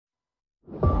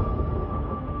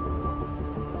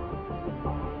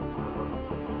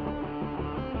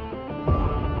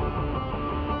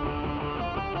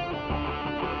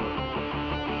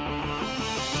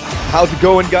How's it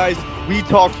going, guys? We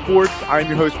talk sports. I'm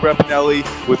your host, Brett Pinelli,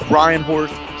 with Brian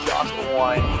Horst, Josh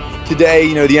DeWine.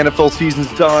 Today, the NFL season's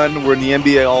done. We're in the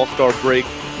NBA All-Star break.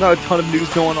 Not a ton of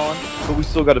news going on, but we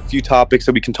still got a few topics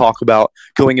that we can talk about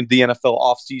going into the NFL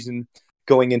offseason,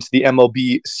 going into the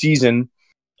MLB season,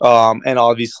 and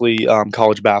obviously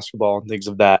college basketball and things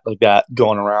of that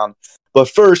going around. But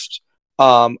first,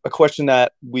 a question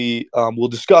that we will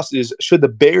discuss is, should the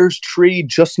Bears trade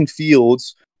Justin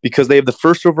Fields because they have the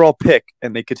first overall pick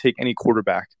and they could take any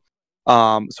quarterback?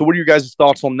 So what are your guys'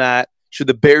 thoughts on that? Should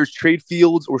the Bears trade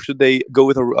Fields, or should they go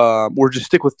with or just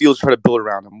stick with Fields, try to build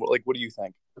around him? What do you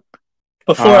think?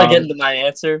 Before I get into my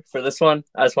answer for this one,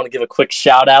 I just want to give a quick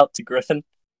shout out to Griffin.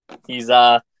 He's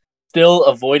still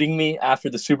avoiding me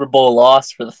after the Super Bowl loss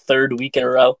for the third week in a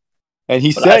row. And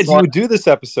he said he would do this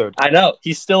episode. I know. I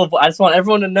just want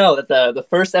everyone to know that the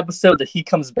first episode that he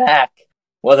comes back,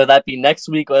 whether that be next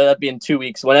week, whether that be in 2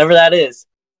 weeks, whenever that is,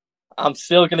 I'm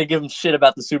still going to give him shit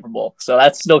about the Super Bowl. So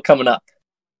that's still coming up.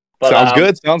 But,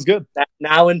 Sounds good.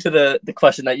 Now into the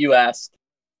question that you asked.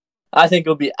 I think it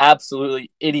would be absolutely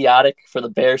idiotic for the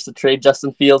Bears to trade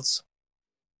Justin Fields.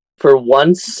 For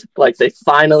once, they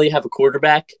finally have a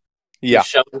quarterback who's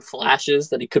showing flashes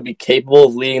that he could be capable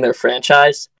of leading their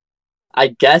franchise. I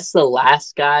guess the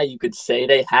last guy you could say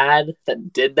they had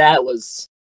that did that was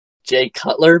Jay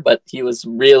Cutler, but he was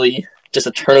really just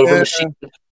a turnover machine.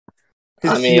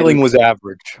 His ceiling was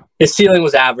average.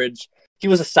 He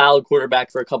was a solid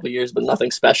quarterback for a couple of years, but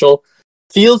nothing special.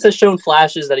 Fields has shown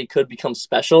flashes that he could become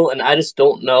special, and I just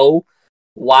don't know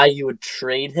why you would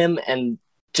trade him and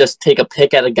just take a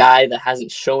pick at a guy that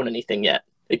hasn't shown anything yet.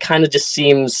 It kind of just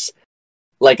seems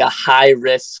like a high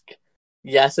risk.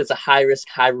 Yes, it's a high risk,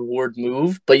 high reward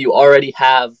move, but you already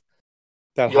have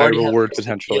that high reward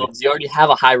potential. You already have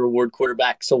a high reward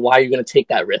quarterback, so why are you going to take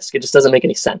that risk? It just doesn't make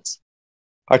any sense.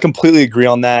 I completely agree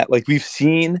on that. We've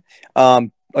seen, a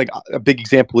big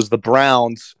example is the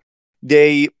Browns.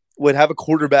 They would have a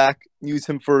quarterback, use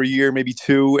him for a year, maybe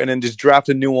two, and then just draft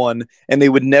a new one, and they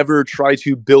would never try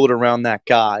to build around that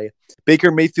guy.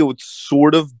 Baker Mayfield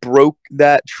sort of broke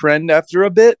that trend after a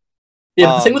bit.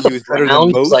 Yeah, the thing with the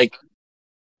Browns,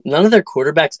 none of their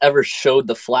quarterbacks ever showed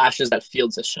the flashes that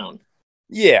Fields has shown.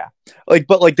 Yeah,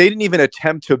 but they didn't even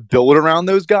attempt to build around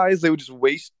those guys. They would just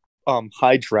waste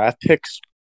high draft picks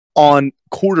on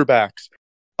quarterbacks.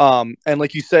 And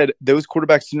like you said, those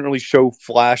quarterbacks didn't really show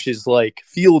flashes like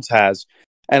Fields has.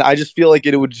 And I just feel like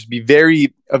it would just be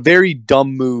a very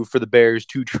dumb move for the Bears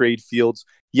to trade Fields.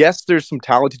 Yes, there's some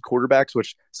talented quarterbacks,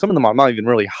 which some of them I'm not even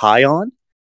really high on,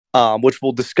 which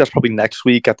we'll discuss probably next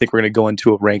week. I think we're going to go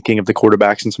into a ranking of the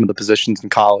quarterbacks and some of the positions in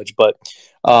college. But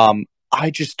I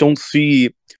just don't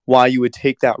see why you would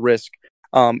take that risk.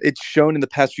 It's shown in the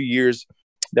past few years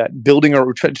that building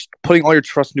or just putting all your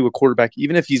trust into a quarterback,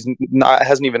 even if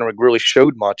hasn't even really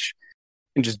showed much,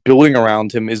 and just building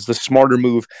around him is the smarter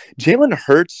move. Jalen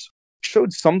Hurts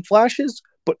showed some flashes,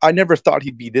 but I never thought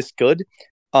he'd be this good.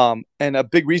 And a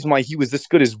big reason why he was this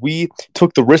good is we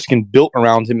took the risk and built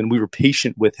around him, and we were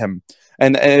patient with him.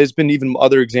 And there's been even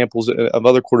other examples of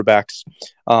other quarterbacks.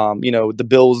 The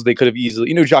Bills, they could have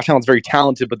easily, Josh Allen's very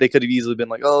talented, but they could have easily been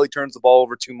like, oh, he turns the ball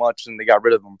over too much, and they got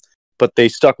rid of him. But they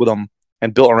stuck with him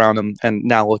and built around him, and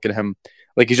now look at him.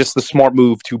 It's just the smart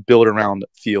move to build around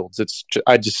Fields.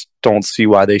 I just don't see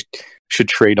why they should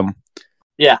trade him.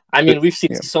 Yeah, we've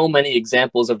seen so many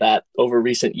examples of that over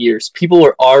recent years. People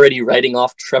were already writing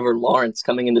off Trevor Lawrence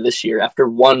coming into this year after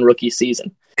one rookie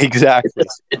season. Exactly.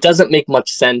 It doesn't make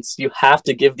much sense. You have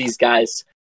to give these guys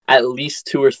at least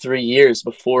 2 or 3 years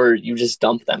before you just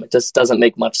dump them. It just doesn't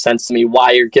make much sense to me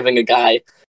why you're giving a guy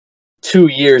 2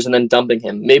 years and then dumping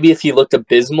him. Maybe if he looked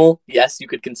abysmal, yes, you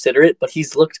could consider it, but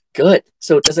he's looked good.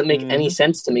 So it doesn't make any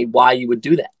sense to me why you would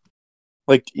do that.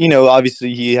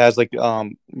 Obviously he has a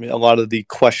lot of the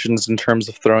questions in terms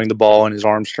of throwing the ball and his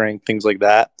arm strength, things like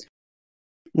that.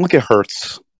 Look at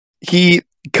Hurts. His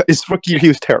rookie year, he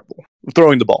was terrible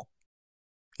throwing the ball.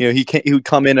 He would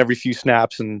come in every few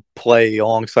snaps and play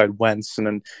alongside Wentz,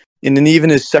 and then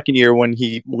even his second year when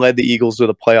he led the Eagles to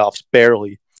the playoffs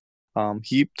barely,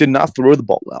 he did not throw the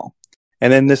ball well.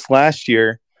 And then this last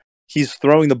year, he's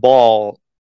throwing the ball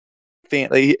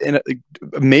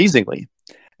amazingly,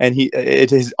 and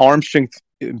his arm strength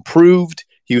improved.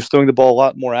 He was throwing the ball a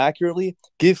lot more accurately.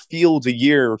 Give Fields a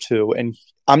year or two, and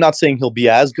I'm not saying he'll be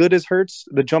as good as Hurts,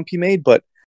 the jump he made, but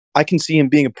I can see him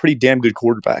being a pretty damn good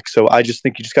quarterback. So I just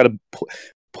think you just got to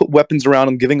put weapons around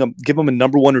him, give him a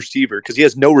number one receiver, because he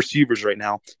has no receivers right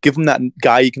now. Give him that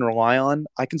guy he can rely on.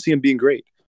 I can see him being great.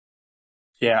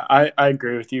 Yeah, I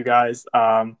agree with you guys.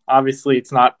 Obviously,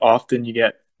 it's not often you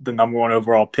get the number one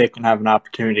overall pick and have an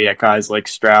opportunity at guys like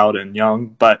Stroud and Young.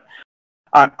 But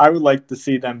I would like to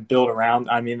see them build around.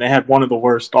 I mean, they had one of the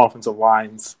worst offensive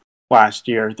lines last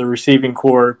year. The receiving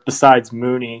core, besides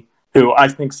Mooney, who I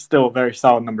think is still a very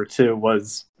solid number 2,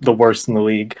 was the worst in the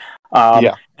league.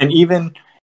 And even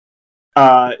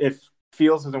if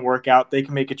Fields doesn't work out, they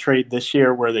can make a trade this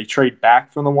year where they trade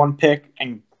back from the 1 pick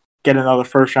and get another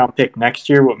first-round pick next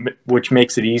year, which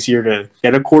makes it easier to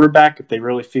get a quarterback if they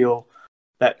really feel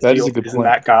that Fields isn't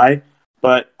that guy.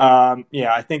 But,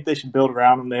 I think they should build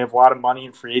around him. They have a lot of money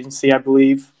in free agency, I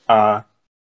believe.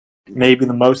 Maybe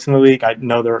the most in the league. I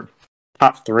know they're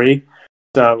top 3.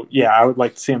 So, I would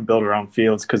like to see him build around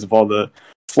Fields because of all the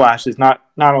flashes, not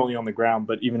only on the ground,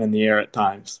 but even in the air at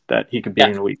times, that he could be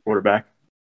an elite quarterback.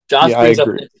 Josh brings up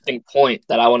an interesting point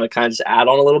that I want to kind of just add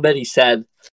on a little bit. He said,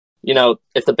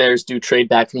 if the Bears do trade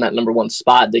back from that number 1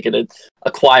 spot, they could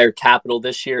acquire capital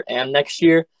this year and next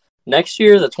year. Next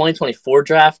year, the 2024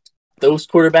 draft, those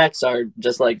quarterbacks are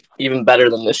just even better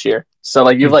than this year. So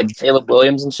you have Caleb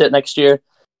Williams and shit next year,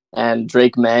 and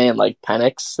Drake May and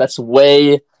Penix. That's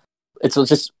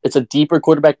it's a deeper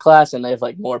quarterback class, and they have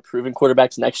more proven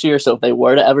quarterbacks next year. So if they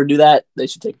were to ever do that, they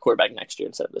should take a quarterback next year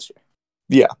instead of this year.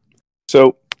 Yeah.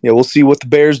 So we'll see what the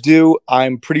Bears do.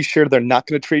 I'm pretty sure they're not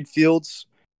going to trade Fields,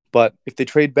 but if they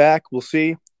trade back, we'll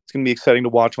see. It's going to be exciting to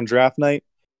watch on draft night.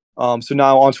 So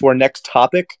now on to our next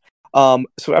topic.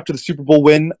 So after the Super Bowl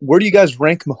win, where do you guys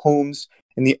rank Mahomes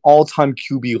in the all-time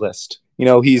QB list?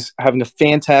 He's having a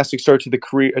fantastic start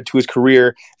to his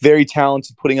career, very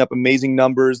talented, putting up amazing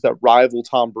numbers that rival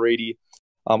Tom Brady.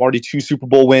 Already 2 Super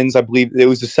Bowl wins. I believe it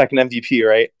was the second MVP,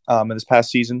 right? In this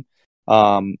past season.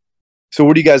 So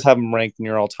where do you guys have him ranked in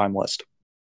your all-time list?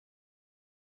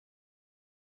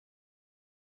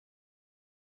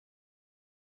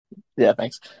 Yeah,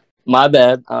 thanks. My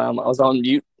bad. I was on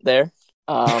mute there.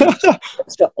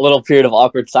 Just a little period of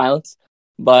awkward silence.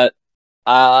 But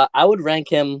I would rank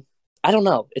him. I don't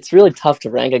know. It's really tough to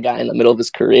rank a guy in the middle of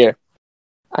his career.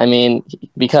 I mean,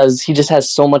 because he just has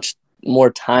so much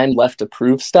more time left to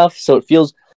prove stuff. So it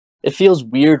feels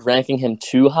weird ranking him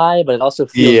too high, but it also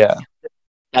feels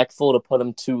respectful to put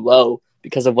him too low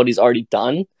because of what he's already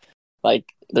done.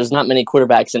 There's not many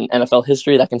quarterbacks in NFL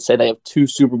history that can say they have 2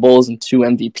 Super Bowls and 2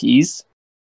 MVPs.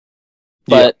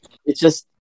 But it's just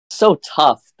so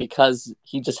tough because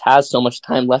he just has so much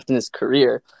time left in his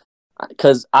career.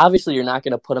 Because obviously you're not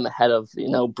going to put him ahead of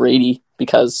Brady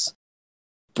because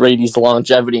Brady's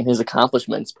longevity and his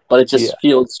accomplishments, but it just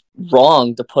feels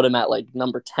wrong to put him at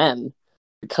number 10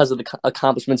 because of the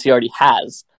accomplishments he already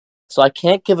has. So I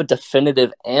can't give a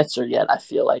definitive answer yet. I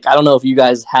feel I don't know if you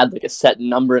guys had a set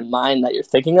number in mind that you're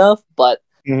thinking of, but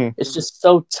it's just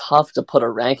so tough to put a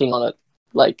ranking on it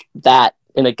that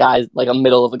in a guy's a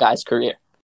middle of a guy's career.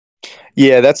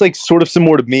 Yeah, that's sort of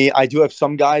similar to me. I do have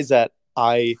some guys that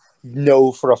I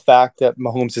know for a fact that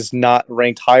Mahomes is not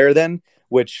ranked higher than,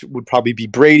 which would probably be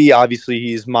Brady. Obviously,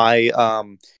 he's my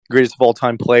greatest of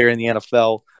all-time player in the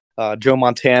NFL. Joe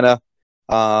Montana.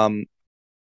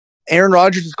 Aaron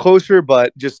Rodgers is closer,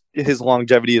 but just his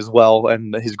longevity as well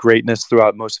and his greatness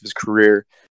throughout most of his career.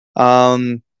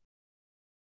 There's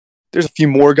a few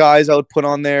more guys I would put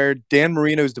on there. Dan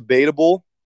Marino's debatable.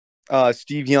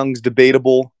 Steve Young's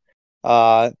debatable.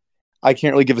 I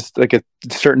can't really give a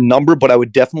certain number, but I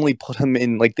would definitely put him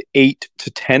in the 8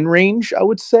 to 10 range, I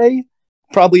would say.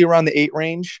 Probably around the 8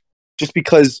 range, just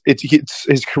because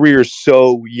his career is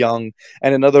so young.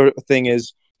 And another thing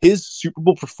is his Super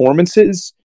Bowl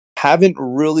performances haven't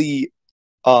really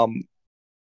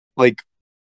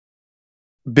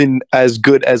been as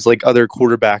good as other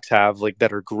quarterbacks have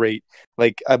that are great.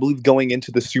 I believe going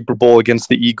into the Super Bowl against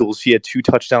the Eagles, he had 2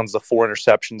 touchdowns to 4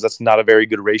 interceptions. That's not a very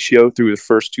good ratio through the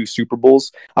first 2 Super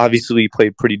Bowls. Obviously, he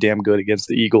played pretty damn good against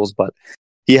the Eagles, but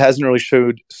he hasn't really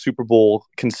showed Super Bowl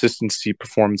consistency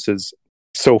performances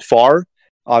so far.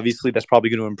 Obviously, that's probably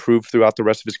going to improve throughout the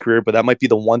rest of his career, but that might be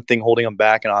the one thing holding him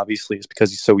back, and obviously it's because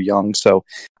he's so young. So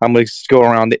I'm going to go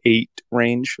around the 8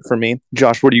 range for me.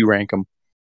 Josh, where do you rank him?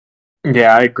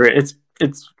 Yeah, I agree.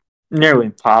 It's nearly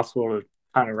impossible to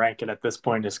kind of rank it at this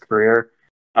point in his career.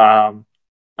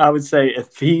 I would say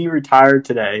if he retired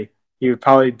today, he would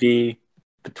probably be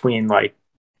between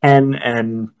 10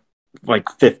 and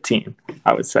 15,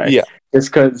 I would say. Yeah.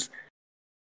 Just because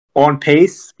on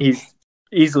pace, he's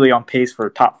easily on pace for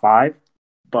top 5,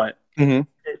 but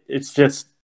it's just,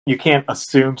 you can't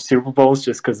assume Super Bowls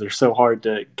just because they're so hard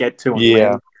to get to and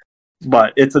win.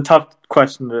 But it's a tough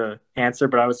question to answer,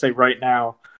 but I would say right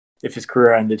now, if his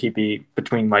career ended, he'd be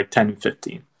between 10 and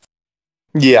 15.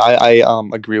 Yeah, I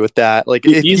agree with that.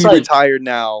 If he retired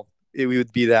now, it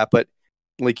would be that. But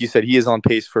like you said, he is on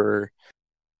pace for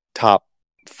top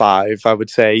 5, I would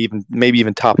say, maybe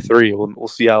even top 3. We'll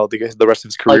see how the rest of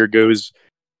his career goes.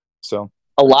 So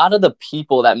a lot of the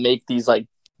people that make these like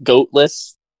GOAT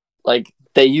lists, like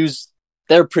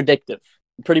they're predictive.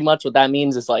 Pretty much what that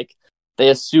means is like they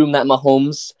assume that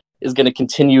Mahomes is going to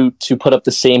continue to put up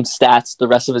the same stats the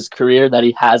rest of his career that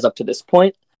he has up to this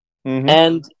point. Mm-hmm.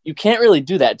 And you can't really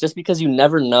do that just because you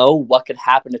never know what could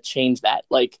happen to change that.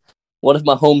 Like, what if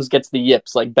Mahomes gets the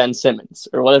yips like Ben Simmons?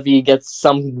 Or what if he gets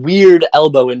some weird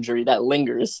elbow injury that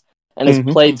lingers and his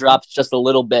play drops just a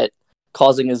little bit,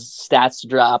 causing his stats to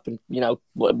drop and,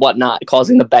 whatnot,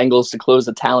 causing the Bengals to close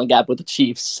the talent gap with the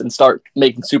Chiefs and start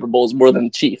making Super Bowls more than the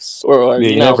Chiefs?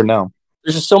 You never know.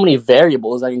 There's just so many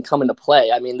variables that can come into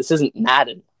play. I mean, this isn't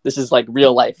Madden. This is like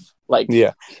real life. Like,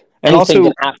 yeah. And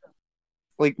also,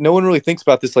 like, no one really thinks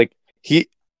about this. Like,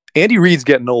 Andy Reid's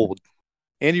getting old.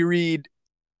 Andy Reid,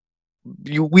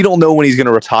 we don't know when he's going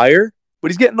to retire,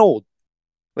 but he's getting old.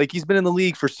 Like, he's been in the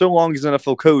league for so long as an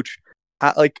NFL coach.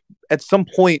 Like, at some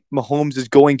point, Mahomes is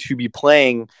going to be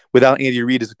playing without Andy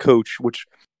Reid as a coach, which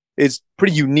is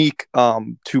pretty unique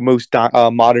to most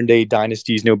modern day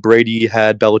dynasties. Brady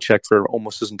had Belichick for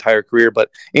almost his entire career,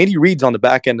 but Andy Reid's on the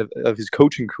back end of his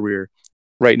coaching career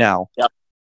right now. Yep.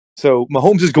 So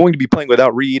Mahomes is going to be playing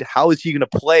without Reid. How is he going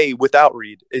to play without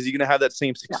Reid? Is he going to have that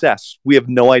same success? We have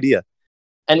no idea.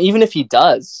 And even if he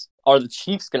does, are the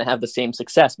Chiefs going to have the same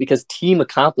success? Because team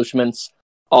accomplishments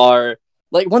are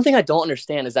like, one thing I don't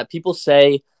understand is that people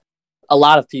say, a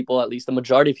lot of people, at least the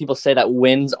majority of people, say that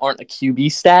wins aren't a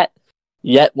QB stat.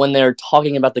 Yet when they're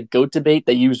talking about the GOAT debate,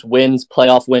 they use wins,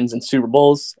 playoff wins, and Super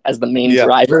Bowls as the main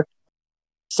driver.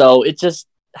 So it just,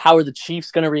 how are the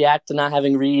Chiefs going to react to not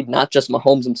having Reid? Not just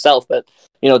Mahomes himself, but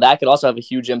that could also have a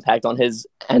huge impact on his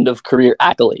end of career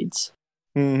accolades.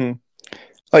 Mm-hmm.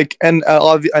 Like, and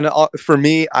for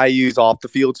me, I use off the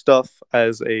field stuff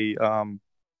as a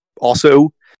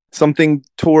also something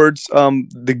towards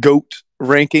the GOAT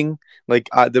ranking. Like,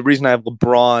 the reason I have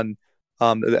LeBron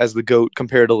as the GOAT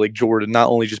compared to like Jordan, not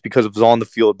only just because of his on the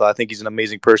field, but I think he's an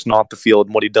amazing person off the field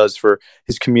and what he does for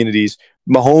his communities.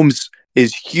 Mahomes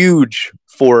is huge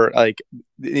for like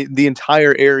the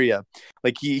entire area.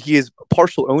 Like, he is a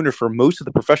partial owner for most of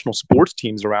the professional sports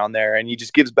teams around there, and he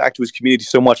just gives back to his community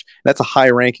so much. That's a high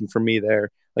ranking for me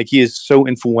there. Like, he is so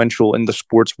influential in the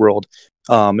sports world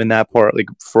in that part, like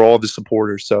for all of his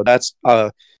supporters. So that's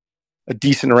a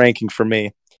decent ranking for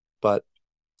me. But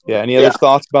yeah, any other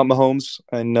thoughts about Mahomes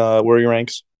and where he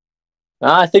ranks?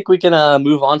 I think we can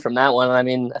move on from that one. I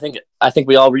mean, I think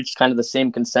we all reached kind of the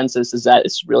same consensus, is that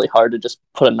it's really hard to just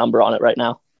put a number on it right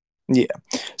now. Yeah.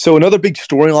 So another big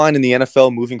storyline in the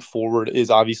NFL moving forward is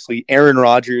obviously Aaron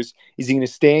Rodgers. Is he going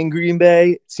to stay in Green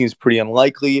Bay? It seems pretty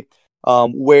unlikely.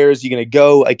 Where is he going to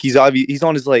go? Like, he's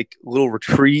on his like little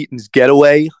retreat and his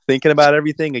getaway, thinking about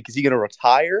everything. Like, is he going to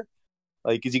retire?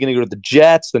 Like, is he going to go to the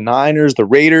Jets, the Niners, the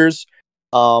Raiders?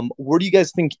 Where do you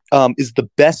guys think is the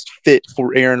best fit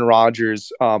for Aaron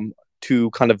Rodgers to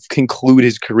kind of conclude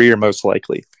his career most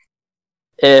likely?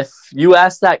 If you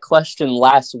asked that question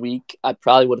last week, I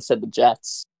probably would have said the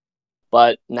Jets.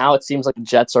 But now it seems like the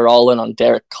Jets are all in on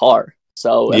Derek Carr.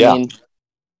 So, I mean,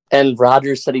 and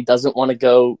Rodgers said he doesn't want to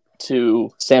go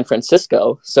to San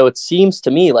Francisco. So it seems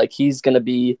to me like he's going to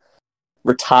be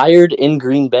retired in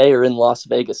Green Bay or in Las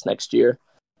Vegas next year.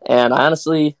 And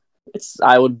honestly,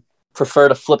 I would prefer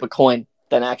to flip a coin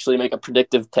than actually make a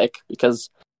predictive pick, because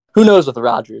who knows with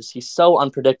Rodgers? He's so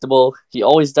unpredictable. He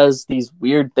always does these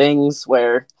weird things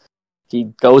where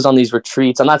he goes on these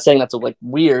retreats. I'm not saying that's like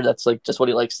weird. That's like just what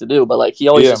he likes to do. But like, he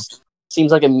always just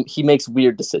seems like he makes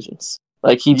weird decisions.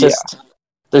 Like, he just,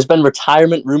 there's been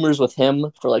retirement rumors with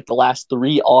him for like the last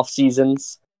 3 off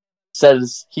seasons.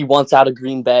 Says he wants out of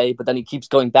Green Bay, but then he keeps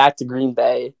going back to Green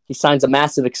Bay. He signs a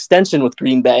massive extension with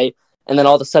Green Bay, and then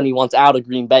all of a sudden he wants out of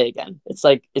Green Bay again. It's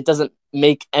like, it doesn't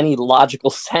make any logical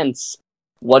sense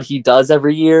what he does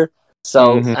every year.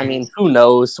 So, I mean, who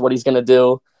knows what he's going to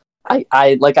do?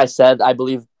 I like I said, I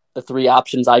believe the 3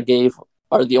 options I gave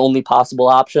are the only possible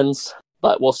options,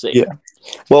 but we'll see. Yeah.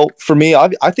 Well, for me,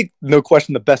 I think no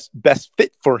question the best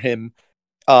fit for him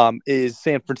is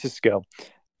San Francisco.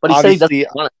 But he said he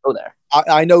doesn't want to go there.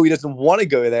 I know he doesn't want to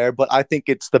go there, but I think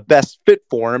it's the best fit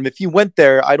for him. If he went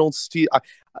there, I don't see.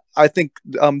 I think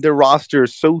their roster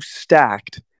is so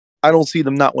stacked. I don't see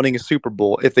them not winning a Super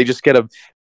Bowl if they just get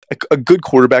a good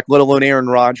quarterback, let alone Aaron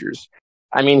Rodgers.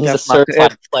 I mean, he's a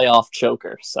certified playoff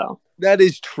choker, so that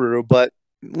is true. But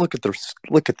look at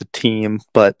the team.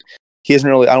 But he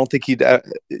hasn't really. I don't think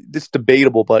it's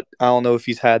debatable, but I don't know if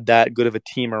he's had that good of a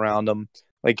team around him.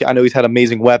 Like, I know he's had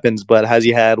amazing weapons, but has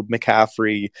he had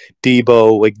McCaffrey,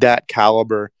 Debo, like that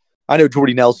caliber? I know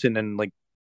Jordy Nelson and like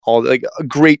all like a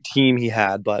great team he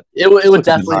had, but it would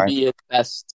definitely be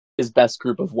his best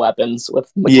group of weapons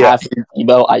with McCaffrey,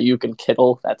 Debo, Ayuk, and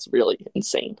Kittle. That's really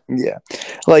insane. Yeah,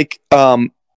 like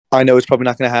I know it's probably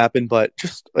not going to happen, but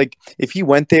just like if he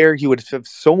went there, he would have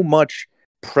so much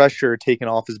pressure taken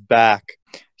off his back.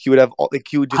 He would have like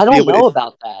he would just. I don't know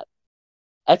about that.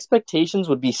 Expectations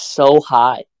would be so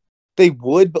high. They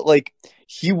would, but like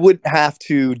he wouldn't have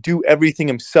to do everything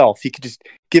himself. He could just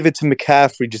give it to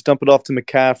McCaffrey, just dump it off to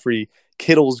McCaffrey.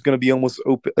 Kittle's going to be almost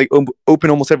open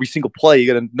almost every single play. You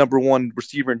got a number one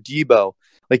receiver in Debo.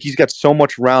 Like he's got so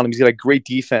much around him. He's got a great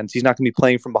defense. He's not going to be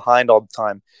playing from behind all the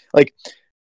time. Like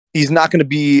he's not going to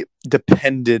be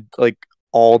dependent like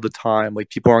all the time. Like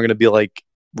people aren't going to be like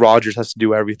Rodgers has to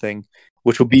do everything,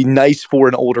 which would be nice for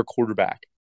an older quarterback.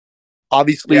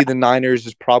 Obviously, the Niners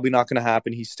is probably not going to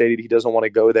happen. He stated he doesn't want to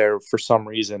go there for some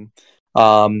reason.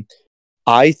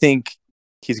 I think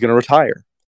he's going to retire.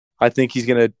 I think he's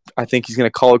going to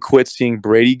call it quits seeing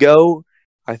Brady go.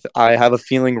 I have a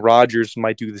feeling Rodgers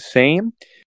might do the same.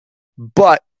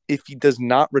 But if he does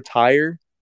not retire,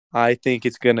 I think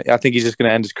he's just going to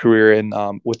end his career in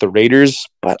with the Raiders.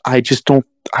 But I just don't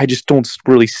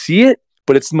really see it.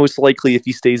 But it's most likely if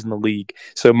he stays in the league.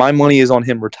 So my money is on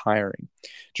him retiring.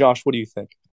 Josh, what do you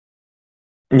think?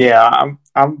 Yeah,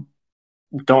 I'm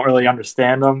don't really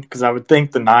understand them because I would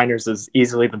think the Niners is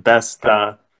easily the best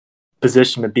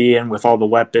position to be in with all the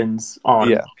weapons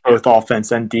on both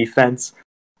offense and defense.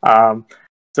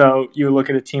 So you look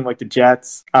at a team like the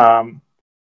Jets.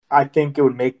 I think it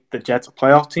would make the Jets a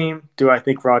playoff team. Do I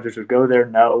think Rodgers would go there?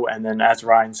 No. And then, as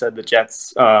Ryan said, the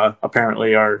Jets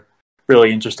apparently are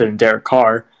really interested in Derek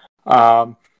Carr.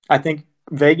 I think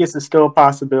Vegas is still a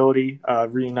possibility.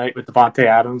 Reunite with Devontae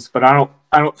Adams, but I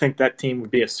don't think that team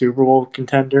would be a Super Bowl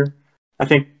contender. I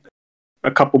think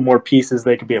a couple more pieces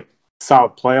they could be a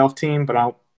solid playoff team, but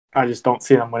I just don't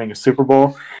see them winning a Super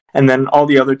Bowl. And then all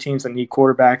the other teams that need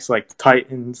quarterbacks, like the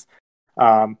Titans,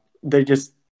 they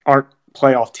just aren't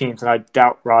playoff teams, and I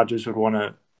doubt Rodgers would want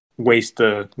to waste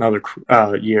another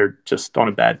year just on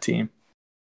a bad team.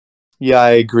 Yeah, I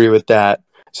agree with that.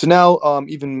 So now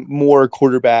even more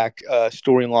quarterback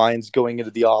storylines going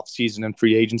into the offseason and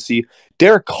free agency.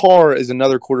 Derek Carr is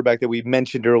another quarterback that we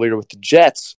mentioned earlier with the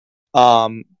Jets.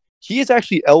 He is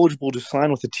actually eligible to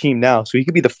sign with the team now. So he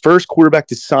could be the first quarterback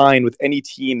to sign with any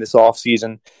team this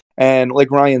offseason. And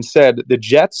like Ryan said, the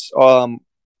Jets,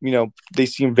 they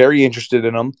seem very interested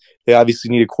in him. They obviously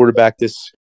need a quarterback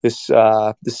this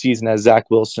season, as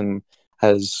Zach Wilson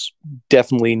has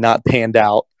definitely not panned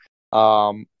out.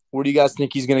 Where do you guys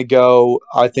think he's going to go?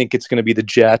 I think it's going to be the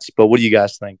Jets, but what do you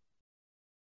guys think?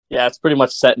 Yeah, it's pretty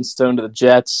much set in stone to the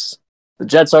Jets. The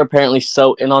Jets are apparently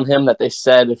so in on him that they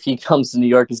said if he comes to New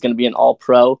York, he's going to be an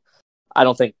all-pro. I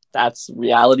don't think that's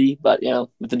reality, but if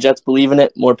the Jets believe in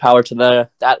it, more power to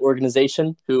that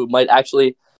organization, who might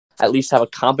actually at least have a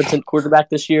competent quarterback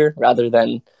this year rather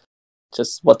than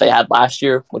just what they had last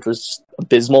year, which was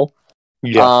abysmal.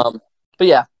 Yeah. But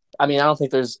yeah, I mean, I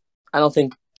don't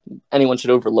think anyone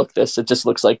should overlook this. It just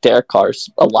looks like Derek Carr's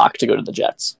a lock to go to the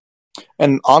Jets.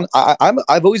 And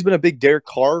I've always been a big Derek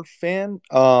Carr fan.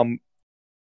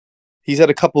 He's had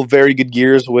a couple of very good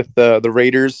years with the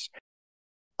Raiders.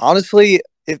 Honestly,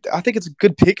 I think it's a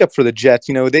good pickup for the Jets.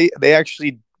 They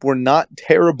actually were not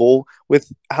terrible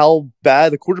with how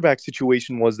bad the quarterback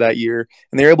situation was that year,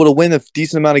 and they were able to win a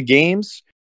decent amount of games.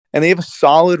 And they have a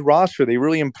solid roster. They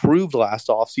really improved last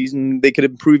offseason. They could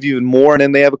improve even more, and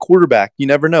then they have a quarterback. You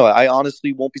never know. I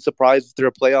honestly won't be surprised if they're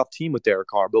a playoff team with Derek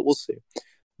Carr, but we'll see.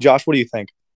 Josh, what do you think?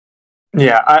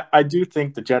 Yeah, I do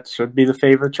think the Jets should be the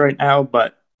favorites right now,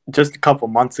 but just a couple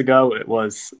months ago, it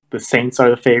was the Saints are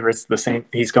the favorites.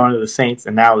 He's going to the Saints,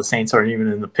 and now the Saints aren't even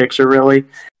in the picture, really.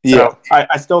 So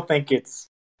I still think it's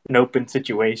an open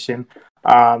situation.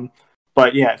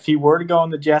 But yeah, if he were to go on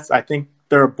the Jets, I think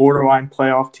they're a borderline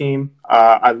playoff team.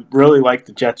 I really like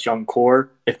the Jets' young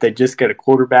core. If they just get a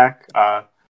quarterback,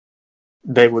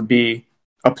 they would be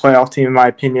a playoff team, in my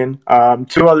opinion.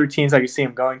 Two other teams I could see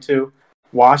him going to.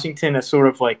 Washington is sort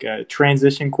of like a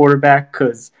transition quarterback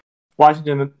because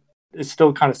Washington is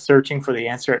still kind of searching for the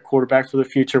answer at quarterback for the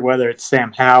future, whether it's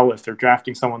Sam Howell, if they're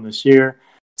drafting someone this year.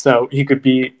 So he could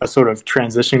be a sort of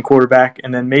transition quarterback.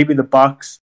 And then maybe the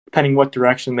Bucs, depending what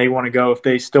direction they want to go, if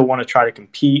they still want to try to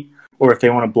compete or if they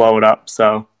want to blow it up.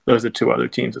 So those are two other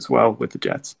teams as well with the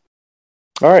Jets.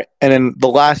 All right. And then the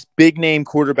last big name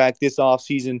quarterback this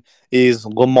offseason is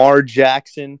Lamar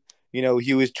Jackson.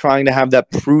 He was trying to have that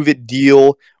prove it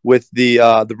deal with the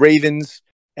Ravens,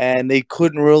 and they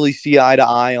couldn't really see eye to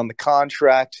eye on the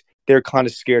contract. They're kind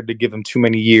of scared to give him too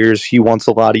many years. He wants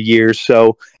a lot of years.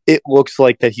 So it looks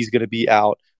like that he's going to be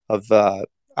out of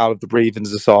out of the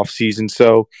Ravens this offseason.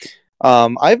 So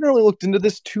I haven't really looked into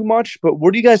this too much, but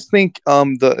where do you guys think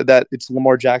that it's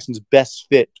Lamar Jackson's best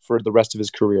fit for the rest of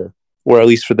his career, or at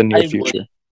least for the near future? Would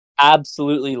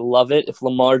absolutely love it if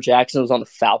Lamar Jackson was on the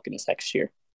Falcons next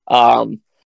year.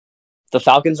 The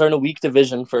Falcons are in a weak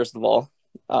division, first of all.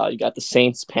 You got the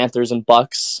Saints, Panthers, and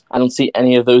Bucks. I don't see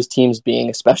any of those teams being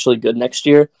especially good next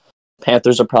year.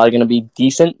 Panthers are probably going to be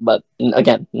decent, but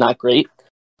again, not great.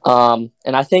 And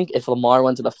I think if Lamar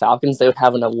went to the Falcons, they would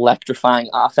have an electrifying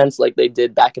offense like they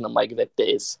did back in the Mike Vick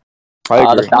days. I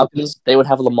agree. The Falcons, they would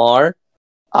have Lamar,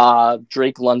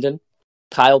 Drake London,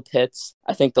 Kyle Pitts.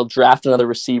 I think they'll draft another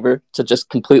receiver to just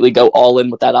completely go all in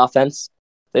with that offense.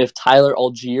 They have Tyler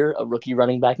Algier, a rookie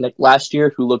running back last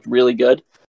year, who looked really good.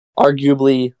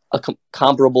 Arguably a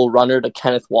comparable runner to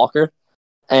Kenneth Walker.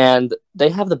 And they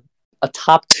have a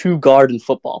top 2 guard in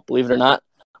football, believe it or not.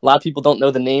 A lot of people don't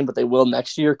know the name, but they will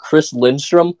next year. Chris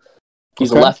Lindstrom.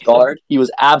 He's a left guard. He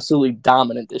was absolutely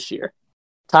dominant this year.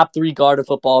 Top 3 guard in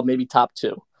football, maybe top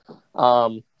 2.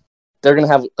 They're going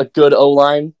to have a good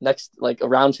O-line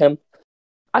around him.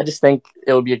 I just think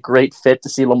it would be a great fit to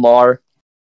see Lamar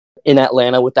in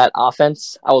Atlanta with that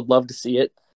offense. I would love to see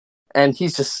it. And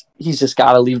he's just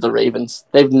got to leave the Ravens.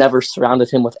 They've never surrounded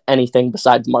him with anything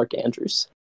besides Mark Andrews.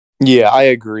 Yeah, I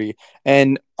agree.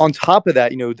 And on top of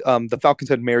that, the Falcons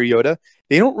had Mariota.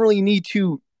 They don't really need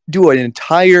to do an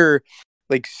entire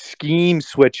scheme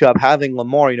switch up having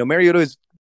Lamar. Mariota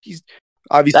he's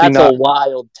obviously That's not a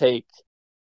wild take.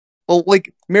 Well,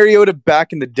 Mariota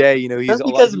back in the day, he's just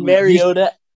because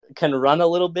Mariota can run a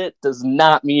little bit does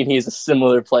not mean he's a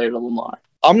similar player to Lamar.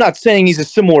 I'm not saying he's a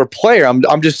similar player.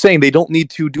 I'm just saying they don't need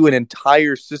to do an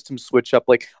entire system switch up.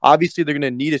 Obviously they're going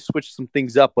to need to switch some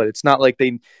things up, but it's not like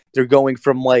they're going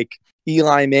from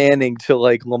Eli Manning to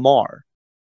Lamar.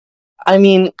 I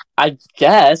mean, I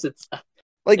guess it's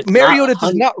Mariota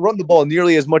does not run the ball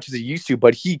nearly as much as he used to,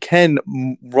 but he can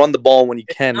run the ball when he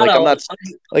can.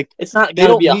 It's not. They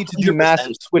don't need to do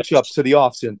massive switch ups to the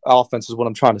offense. Is what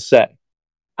I'm trying to say.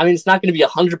 I mean, it's not going to be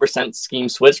 100% scheme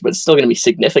switch, but it's still going to be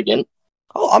significant.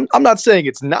 Oh, I'm not saying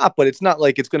it's not, but it's not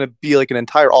like it's going to be an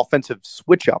entire offensive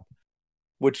switch up,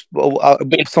 which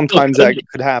sometimes that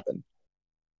could happen.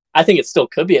 I think it still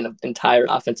could be an entire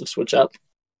offensive switch up.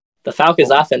 The Falcons'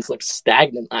 offense looked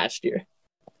stagnant last year.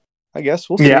 I guess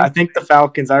we'll see. Yeah, I think the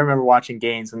Falcons, I remember watching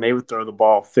games, and they would throw the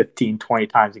ball 15, 20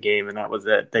 times a game, and that was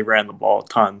it. They ran the ball a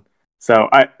ton. So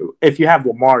if you have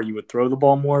Lamar, you would throw the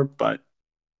ball more, but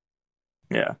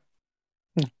yeah.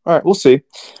 All right, we'll see.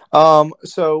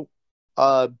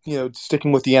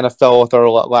 Sticking with the NFL with our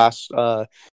last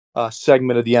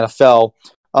segment of the NFL,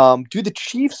 do the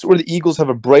Chiefs or the Eagles have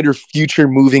a brighter future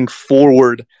moving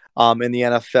forward in the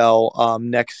NFL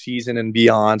next season and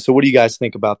beyond? So what do you guys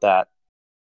think about that?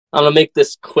 I'm going to make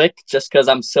this quick just because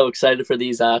I'm so excited for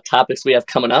these topics we have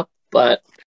coming up, but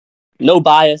no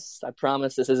bias. I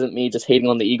promise this isn't me just hating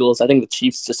on the Eagles. I think the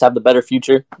Chiefs just have the better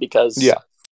future because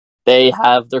they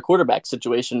have their quarterback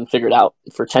situation figured out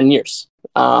for 10 years.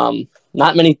 No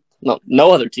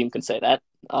other team can say that.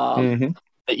 The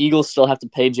Eagles still have to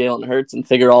pay Jalen Hurts and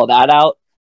figure all that out.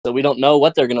 So we don't know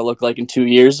what they're going to look like in 2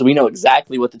 years. We know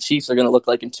exactly what the Chiefs are going to look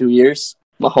like in 2 years.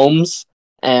 Mahomes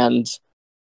and,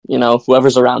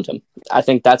 whoever's around him. I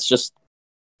think that's just,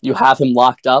 you have him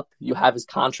locked up. You have his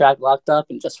contract locked up.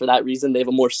 And just for that reason, they have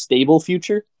a more stable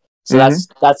future. So that's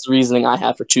the reasoning I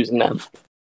have for choosing them.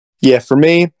 Yeah, for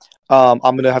me, I'm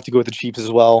going to have to go with the Chiefs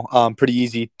as well. Pretty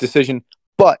easy decision.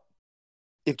 But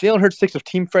if Jalen Hurts takes a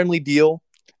team-friendly deal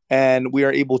and we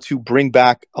are able to bring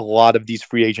back a lot of these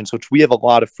free agents, which we have a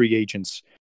lot of free agents,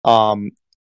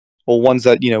 ones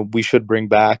that, we should bring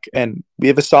back, and we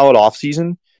have a solid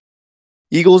offseason,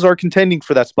 Eagles are contending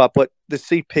for that spot, but the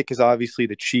safe pick is obviously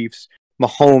the Chiefs.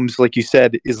 Mahomes, like you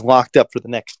said, is locked up for the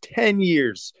next 10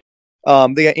 years.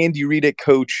 They got Andy Reid at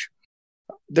coach.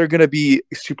 They're going to be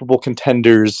Super Bowl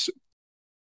contenders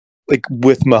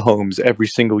with Mahomes every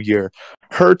single year.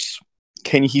 Hurts,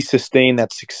 can he sustain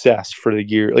that success for the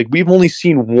year? We've only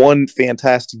seen one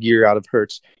fantastic year out of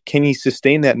Hurts. Can he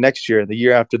sustain that next year, the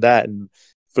year after that, and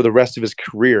for the rest of his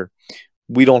career?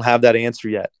 We don't have that answer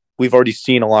yet. We've already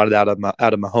seen a lot of that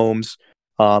out of Mahomes.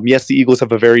 Yes, the Eagles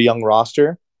have a very young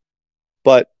roster,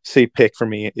 but safe pick for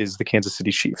me is the Kansas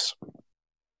City Chiefs.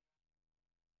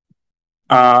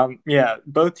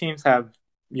 Both teams have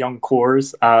young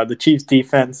cores. The Chiefs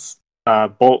defense,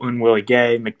 Bolton, Willie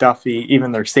Gay, McDuffie,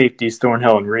 even their safeties,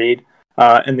 Thornhill and Reed.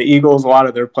 And the Eagles, a lot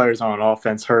of their players on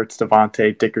offense, Hurts,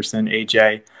 Devontae, Dickerson,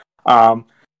 AJ.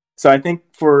 So I think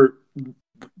for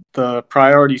the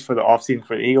priorities for the offseason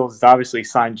for the Eagles is obviously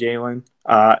sign Jalen.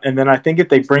 And then I think if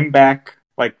they bring back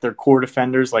like their core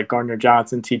defenders like Gardner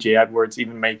Johnson, T.J. Edwards,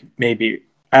 even maybe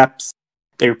Epps.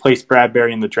 They replaced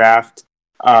Bradbury in the draft.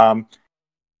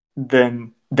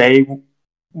 Then they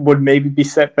would maybe be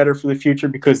set better for the future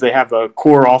because they have a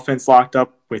core offense locked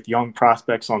up with young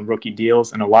prospects on rookie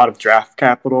deals and a lot of draft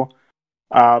capital.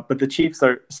 But the Chiefs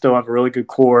still have a really good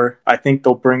core. I think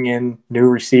they'll bring in new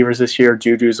receivers this year.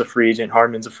 Juju's a free agent.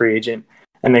 Hardman's a free agent.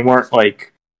 And they weren't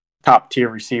like top-tier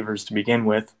receivers to begin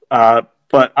with.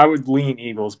 But I would lean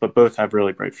Eagles, but both have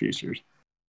really bright futures.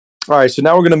 All right, so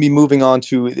now we're going to be moving on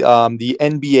to the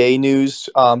NBA news.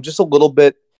 Just a little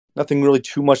bit, nothing really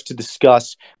too much to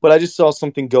discuss, but I just saw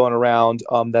something going around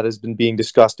that has been being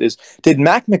discussed is, did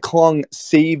Mac McClung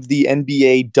save the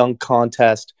NBA dunk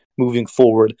contest moving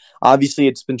forward? Obviously,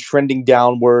 it's been trending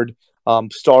downward.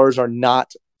 Stars are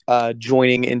not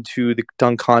joining into the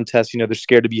dunk contest. They're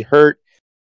scared to be hurt.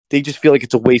 They just feel like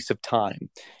it's a waste of time.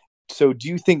 So do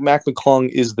you think Mac McClung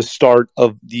is the start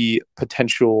of the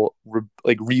potential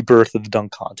rebirth of the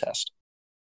dunk contest?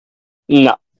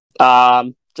 No.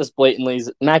 Just blatantly,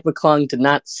 Mac McClung did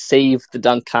not save the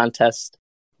dunk contest.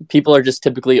 People are just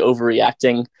typically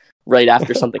overreacting right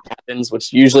after something happens,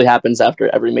 which usually happens after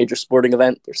every major sporting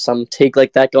event. There's some take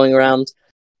like that going around.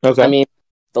 Okay. I mean,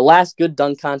 the last good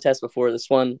dunk contest before this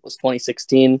one was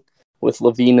 2016 with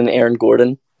Levine and Aaron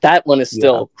Gordon. That one is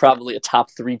still probably a top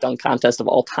 3 dunk contest of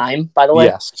all time, by the way.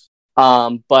 Yes.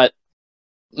 But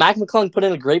Mac McClung put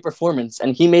in a great performance,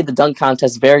 and he made the dunk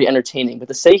contest very entertaining. But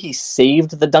to say he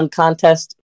saved the dunk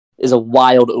contest is a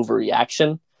wild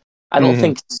overreaction. I don't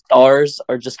think stars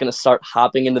are just going to start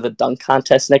hopping into the dunk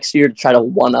contest next year to try to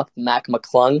one-up Mac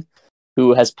McClung,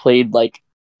 who has played like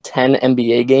 10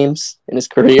 NBA games in his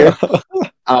career.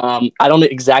 I don't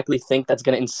exactly think that's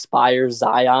going to inspire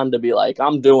Zion to be like,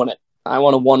 I'm doing it. I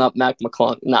want to one-up Mac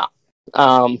McClung. No.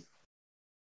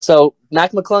 So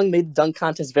Mac McClung made the dunk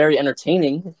contest very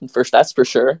entertaining. First, that's for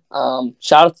sure.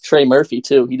 Shout out to Trey Murphy,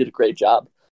 too. He did a great job.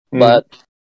 But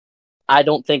I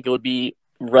don't think it would be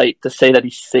right to say that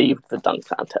he saved the dunk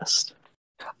contest.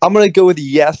 I'm going to go with a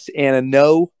yes and a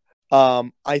no.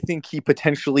 I think he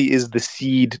potentially is the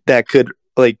seed that could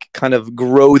kind of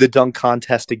grow the dunk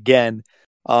contest again.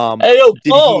 Hey, yo,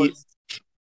 pause.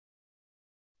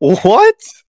 What?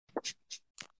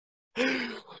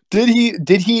 Did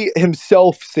he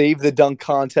himself save the dunk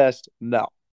contest? No,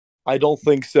 I don't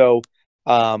think so.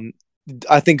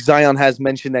 I think Zion has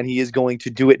mentioned that he is going to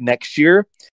do it next year,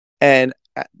 and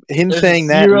him saying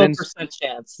that 0%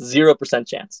 chance. 0%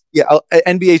 chance. Yeah,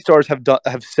 NBA stars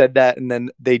have said that, and then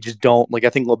they just don't. I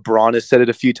think LeBron has said it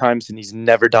a few times, and he's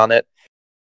never done it.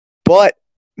 But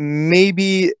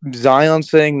maybe Zion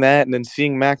saying that, and then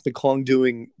seeing Mac McClung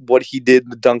doing what he did in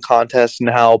the dunk contest, and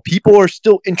how people are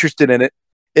still interested in it.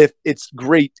 If it's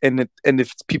great and if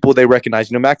it's people they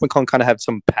recognize, Mac McClung kind of had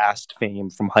some past fame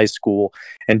from high school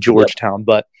and Georgetown,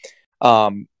 but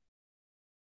you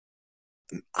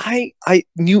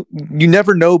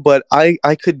never know. But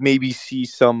I could maybe see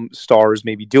some stars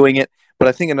maybe doing it. But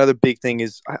I think another big thing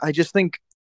is I just think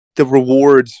the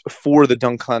rewards for the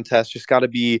dunk contest just got to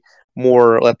be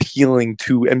more appealing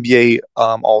to NBA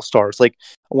all stars. Like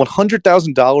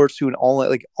 $100,000 to an all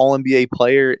NBA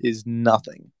player is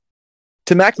nothing.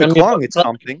 To Mac McClung, it's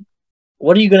something.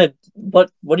 What are you gonna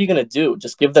do?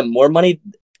 Just give them more money?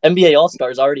 NBA All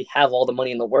Stars already have all the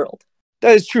money in the world.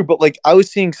 That is true, but I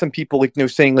was seeing some people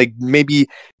saying maybe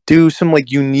do some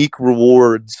unique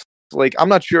rewards. I'm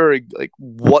not sure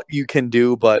what you can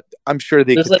do, but I'm sure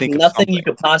they could think of something. Nothing you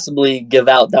could possibly give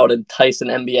out that would entice an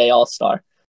NBA All Star.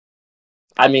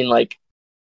 I mean,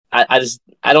 I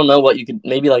don't know what you could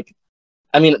maybe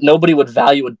nobody would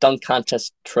value a dunk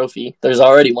contest trophy. There's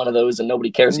already one of those, and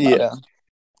nobody cares about it. Yeah,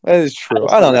 that is true.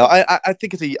 I don't know. I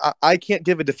think I can't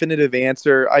give a definitive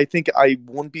answer. I think I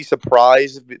wouldn't be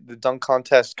surprised if the dunk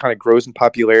contest kind of grows in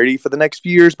popularity for the next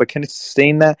few years, but can it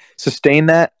sustain that?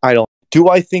 I don't. Do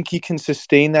I think he can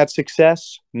sustain that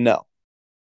success? No.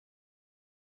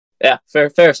 Yeah,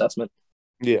 fair assessment.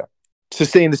 Yeah.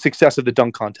 Sustain the success of the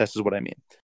dunk contest is what I mean.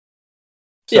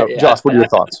 So, yeah, Josh, what are your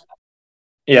thoughts?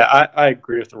 Yeah, I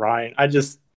agree with Ryan.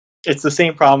 It's the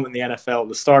same problem in the NFL.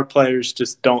 The star players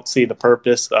just don't see the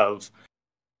purpose of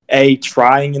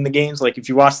trying in the games. If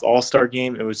you watch the All-Star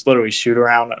game, it was literally shoot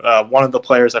around. One of the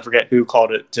players, I forget who,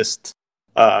 called it just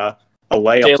a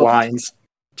layup lines.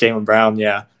 Jaylen Brown,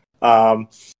 yeah.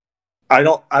 I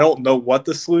don't know what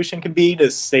the solution can be to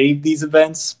save these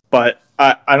events, but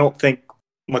I don't think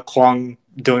McClung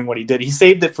doing what he did. He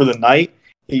saved it for the night.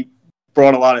 He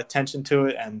brought a lot of attention to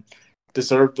it and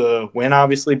deserved the win,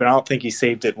 obviously, but I don't think he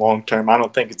saved it long term. I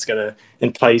don't think it's going to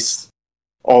entice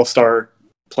all-star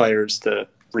players to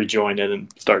rejoin it and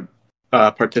start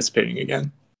participating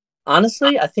again.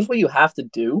 Honestly, I think what you have to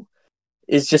do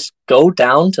is just go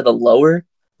down to the lower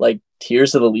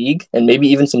tiers of the league and maybe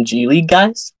even some G League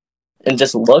guys and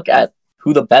just look at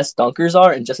who the best dunkers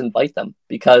are and just invite them,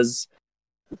 because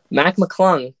Mac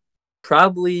McClung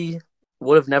probably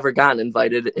would have never gotten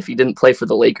invited if he didn't play for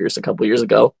the Lakers a couple years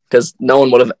ago, because no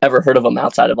one would have ever heard of him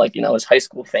outside of his high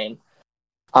school fame.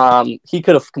 He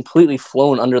could have completely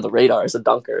flown under the radar as a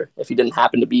dunker if he didn't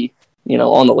happen to be,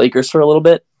 on the Lakers for a little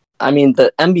bit. I mean,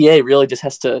 the NBA really just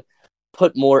has to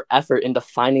put more effort into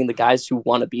finding the guys who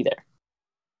want to be there.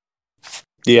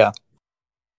 Yeah.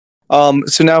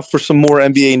 So now for some more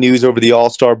NBA news over the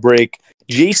All-Star break.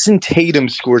 Jason Tatum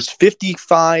scores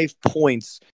 55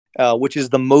 points, which is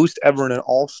the most ever in an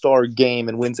All-Star game,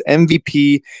 and wins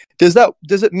MVP. Does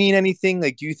it mean anything?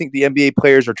 Do you think the NBA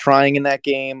players are trying in that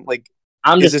game?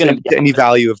 I'm just going to any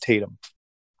value of Tatum?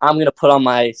 I'm going to put on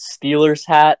my Steelers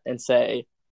hat and say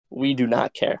we do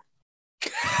not care.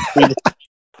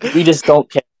 We just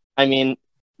don't care. I mean,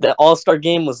 the All-Star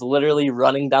game was literally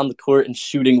running down the court and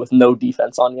shooting with no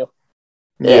defense on you.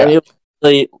 Yeah. And it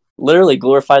was literally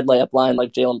glorified layup line,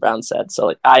 like Jaylen Brown said.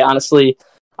 So,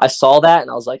 I saw that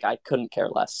and I was like, I couldn't care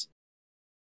less.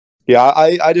 Yeah,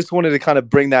 I just wanted to kind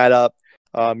of bring that up.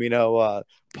 Paul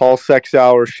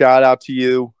Sexauer, shout out to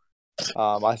you.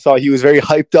 I saw he was very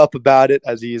hyped up about it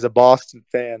as he is a Boston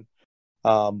fan.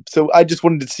 So I just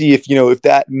wanted to see if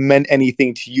that meant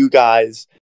anything to you guys.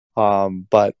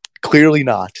 But clearly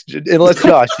not. Unless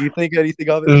Josh, do you think anything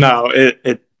of it? No,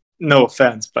 it no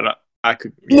offense, but I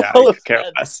could care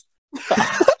less.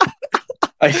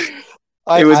 I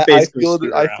feel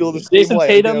the same Jason way.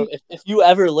 Tatum, if you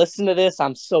ever listen to this,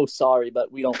 I'm so sorry,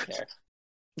 but we don't care.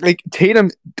 Tatum,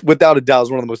 without a doubt,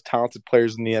 is one of the most talented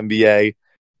players in the NBA.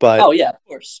 But oh yeah, of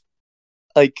course.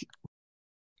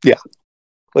 Yeah.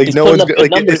 No one's at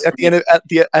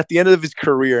the end of his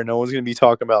career, no one's gonna be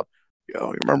talking about.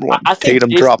 You remember when Tatum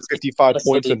dropped 55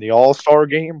 points in the All-Star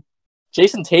game?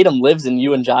 Jason Tatum lives in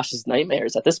you and Josh's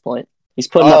nightmares at this point. He's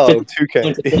putting up 50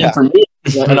 points for me.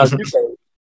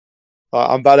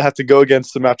 I'm about to have to go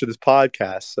against him after this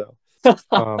podcast. So,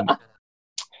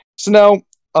 so now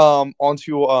on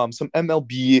to some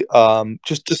MLB,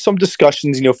 just some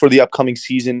discussions, for the upcoming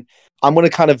season. I'm going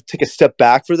to kind of take a step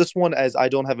back for this one, as I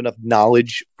don't have enough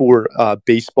knowledge for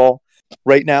baseball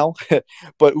right now.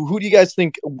 But who do you guys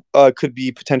think could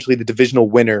be potentially the divisional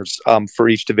winners for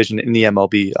each division in the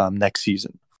MLB next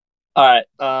season? All right,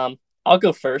 I'll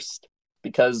go first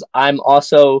because I'm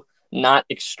also not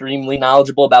extremely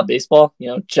knowledgeable about baseball.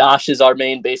 Josh is our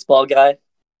main baseball guy,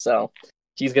 so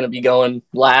he's going to be going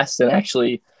last and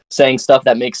actually saying stuff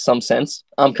that makes some sense.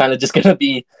 I'm kind of just going to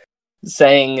be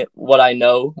saying what I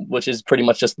know, which is pretty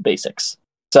much just the basics.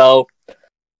 So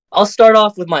I'll start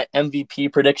off with my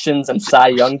MVP predictions and Cy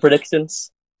Young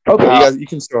predictions. Okay, you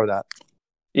can start that.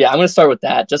 Yeah, I'm going to start with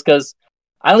that just because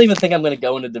I don't even think I'm going to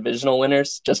go into divisional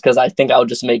winners, just because I think I'll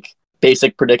just make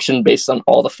basic prediction based on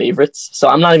all the favorites. So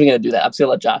I'm not even going to do that. I'm just going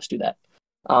to let Josh do that.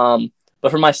 But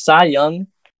for my Cy Young,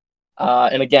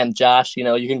 and again, Josh,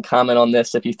 you can comment on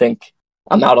this if you think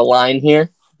I'm out of line here,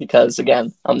 because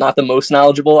again, I'm not the most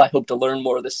knowledgeable. I hope to learn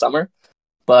more this summer.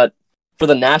 But for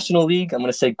the National League, I'm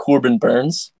going to say Corbin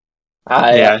Burns.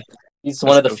 He's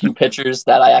one of the few pitchers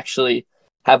that I actually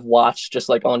have watched just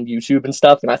on YouTube and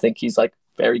stuff, and I think he's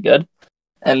very good.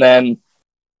 And then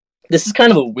this is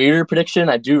kind of a weirder prediction.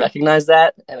 I do recognize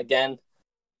that. And again,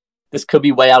 this could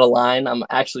be way out of line. I'm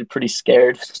actually pretty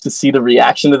scared to see the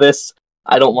reaction to this.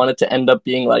 I don't want it to end up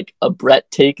being a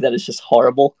Brett take that is just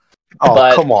horrible. Oh,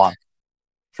 but come on.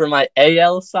 For my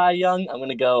AL Cy Young, I'm going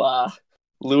to go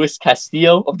Luis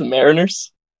Castillo of the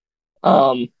Mariners.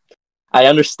 I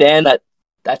understand that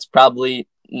that's probably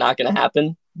not going to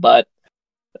happen, but,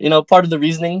 part of the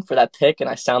reasoning for that pick, and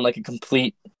I sound like a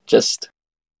complete just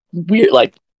weird,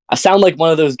 I sound like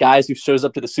one of those guys who shows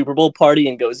up to the Super Bowl party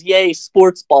and goes, yay,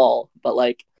 sports ball.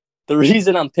 But the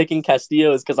reason I'm picking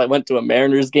Castillo is because I went to a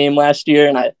Mariners game last year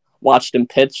and I watched him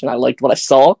pitch and I liked what I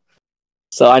saw.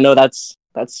 So I know that's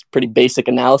pretty basic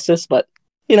analysis, but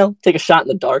take a shot in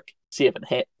the dark, see if it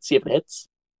hits.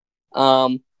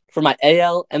 For my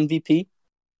AL MVP,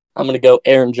 I'm going to go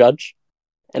Aaron Judge.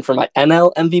 And for my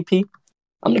NL MVP,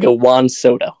 I'm going to go Juan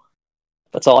Soto.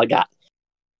 That's all I got.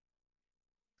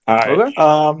 All right.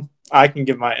 Okay. I can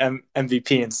give my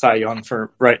MVP and Cy Young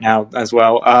for right now as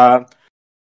well.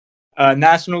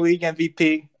 National League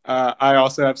MVP, I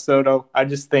also have Soto. I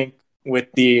just think with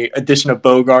the addition of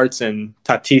Bogarts and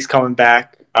Tatis coming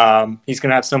back, he's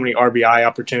going to have so many RBI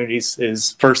opportunities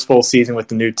his first full season with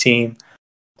the new team.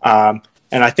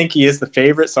 And I think he is the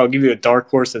favorite, so I'll give you a dark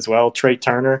horse as well, Trey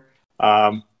Turner.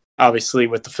 obviously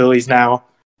with the Phillies now.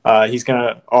 He's going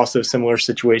to also similar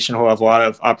situation. He'll have a lot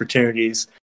of opportunities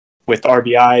with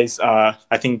RBIs.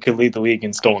 I think he could lead the league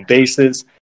in stolen bases.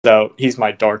 So he's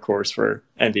my dark horse for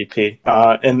MVP.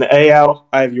 In the AL,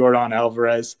 I have Yordan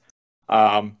Alvarez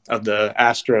of the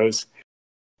Astros.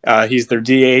 He's their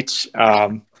DH.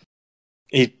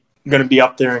 He's going to be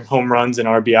up there in home runs and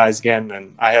RBIs again,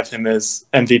 and I have him as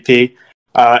MVP.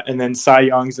 And then Cy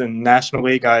Young's in National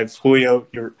League. I have Julio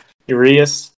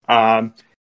Urias.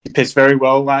 He pitched very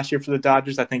well last year for the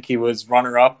Dodgers. I think he was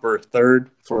runner-up or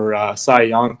third for Cy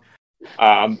Young.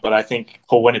 But I think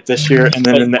he'll win it this year. And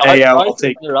then in the AL, I'll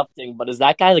take... Interrupting, but is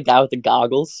that guy the guy with the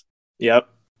goggles? Yep.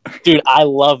 Dude, I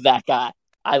love that guy.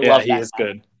 He is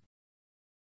good.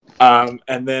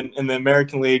 And then in the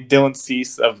American League, Dylan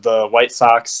Cease of the White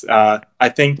Sox. I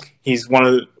think he's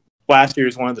last year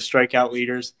was one of the strikeout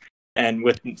leaders. And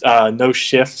with no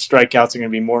shift, strikeouts are going to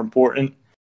be more important.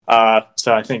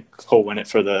 So I think he'll win it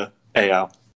for the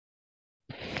AL.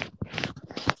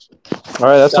 All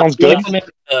right, that sounds good. Make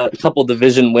a couple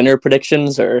division winner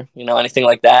predictions, or anything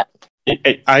like that.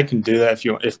 I can do that if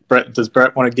you want. Does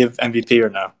Brett want to give MVP or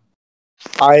no?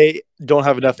 I don't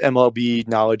have enough MLB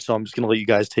knowledge, so I'm just going to let you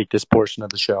guys take this portion of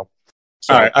the show.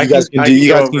 So all right, you guys can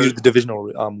do the divisional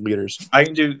leaders. I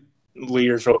can do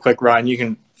leaders real quick, Ryan. You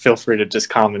can feel free to just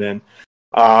comment in.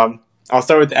 I'll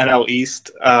start with the NL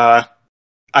East.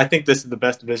 I think this is the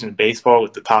best division in baseball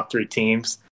with the top three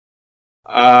teams.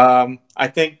 I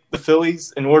think the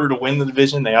Phillies, in order to win the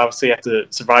division, they obviously have to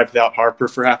survive without Harper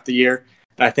for half the year.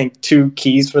 And I think two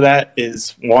keys for that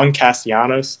is, one,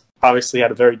 Castellanos obviously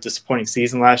had a very disappointing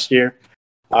season last year.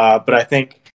 But I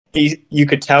think you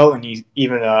could tell, and he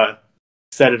even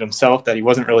said it himself, that he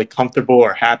wasn't really comfortable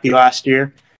or happy last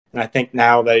year. And I think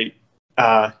now that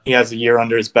he has a year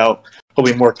under his belt, he'll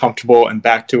be more comfortable and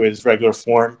back to his regular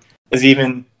form. As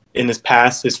even in his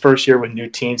past, his first year with new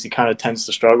teams, he kind of tends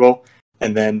to struggle.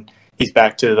 And then he's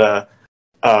back to the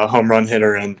home run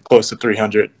hitter and close to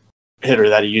 300 hitter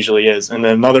that he usually is. And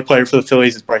then another player for the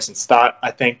Phillies is Bryson Stott.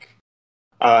 I think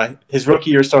his rookie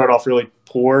year started off really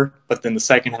poor, but then the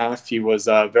second half he was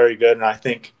very good. And I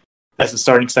think as a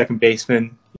starting second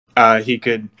baseman, he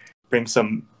could bring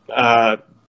some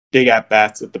big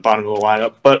at-bats at the bottom of the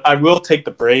lineup. But I will take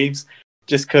the Braves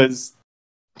just because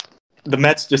the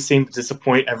Mets just seem to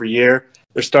disappoint every year.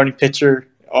 Their starting pitcher,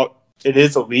 it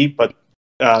is elite, but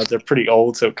they're pretty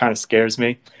old, so it kind of scares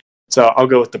me. So I'll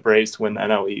go with the Braves to win the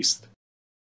NL East.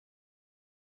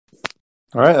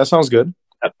 All right, that sounds good.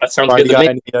 That sounds Ryan, good.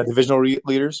 You got any divisional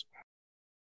leaders?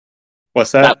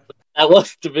 What's that? That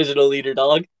was divisional leader,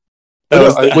 dog.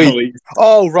 Wait.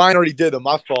 Oh, Ryan already did them.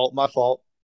 My fault.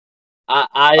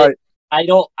 I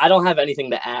don't have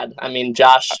anything to add. I mean,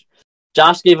 Josh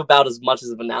gave about as much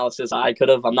of analysis I could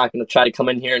have. I'm not going to try to come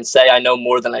in here and say I know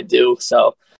more than I do.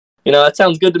 So, that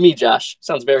sounds good to me, Josh.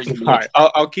 Sounds very good to me. All right,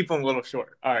 I'll keep them a little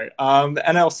short. All right, the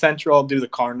NL Central, I'll do the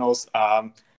Cardinals.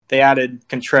 They added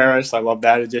Contreras. I love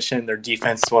that addition. Their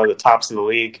defense is one of the tops of the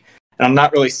league. And I'm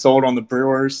not really sold on the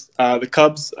Brewers. The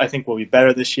Cubs, I think, will be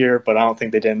better this year, but I don't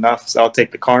think they did enough, so I'll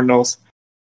take the Cardinals.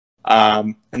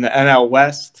 In the NL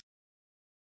West,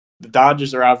 the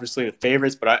Dodgers are obviously the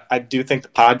favorites, but I do think the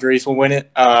Padres will win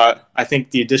it. I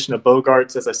think the addition of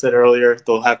Bogarts, as I said earlier,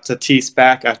 they'll have Tatis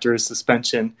back after his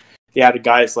suspension. He added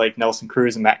guys like Nelson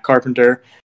Cruz and Matt Carpenter.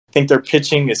 I think their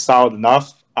pitching is solid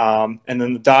enough. And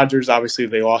then the Dodgers, obviously,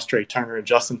 they lost Trey Turner and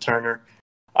Justin Turner.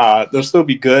 They'll still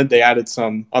be good. They added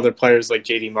some other players like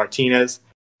JD Martinez,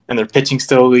 and their pitching's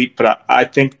still elite. But I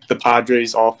think the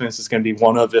Padres' offense is going to be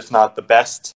one of, if not the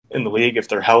best in the league if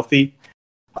they're healthy.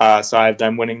 So I have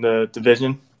them winning the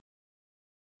division.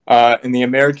 In the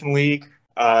American League,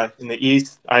 in the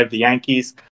East, I have the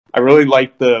Yankees. I really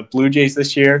like the Blue Jays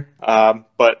this year,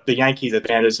 but the Yankees'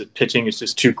 advantage of pitching is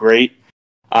just too great.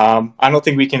 I don't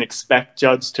think we can expect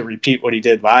Judge to repeat what he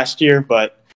did last year,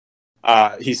 but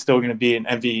he's still going to be an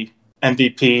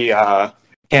MVP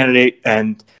candidate,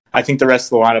 and I think the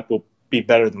rest of the lineup will be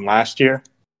better than last year.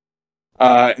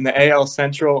 In the AL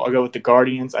Central, I'll go with the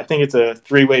Guardians. I think it's a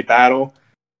three-way battle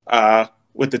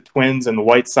with the Twins and the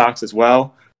White Sox as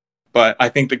well. But I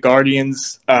think the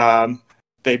Guardians,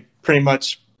 they pretty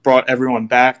much brought everyone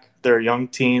back. They're a young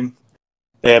team.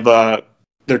 They have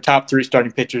their top three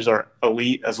starting pitchers are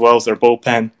elite, as well as their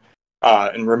bullpen.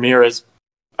 And Ramirez,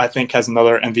 I think, has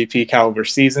another MVP caliber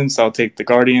season, so I'll take the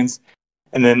Guardians.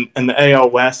 And then in the AL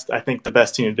West, I think the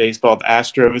best team in baseball, the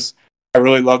Astros. I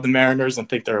really love the Mariners and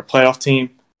think they're a playoff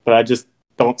team, but I just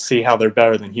don't see how they're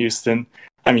better than Houston.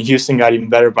 I mean, Houston got even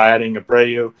better by adding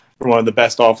Abreu for one of the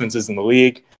best offenses in the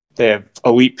league. They have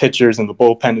elite pitchers in the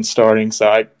bullpen and starting,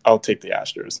 so I'll take the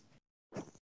Astros.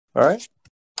 All right.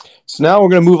 So now we're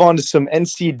going to move on to some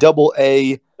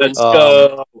NCAA. Let's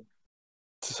go.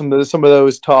 Some of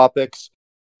those topics.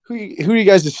 Who are you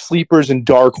guys' sleepers and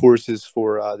dark horses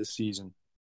for this season?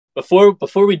 Before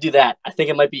we do that, I think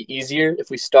it might be easier if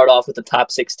we start off with the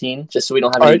top 16, just so we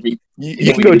don't have any. Right.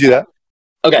 You can go do that.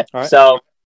 Okay. Right. So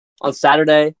on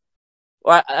Saturday,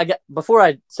 well, before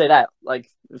I say that, like,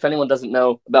 if anyone doesn't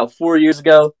know, about 4 years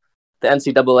ago, the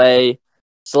NCAA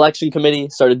selection committee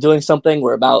started doing something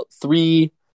where about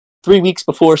three weeks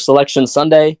before Selection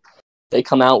Sunday, they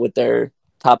come out with their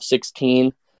top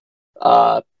 16.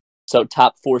 So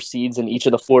top 4 seeds in each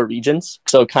of the 4 regions.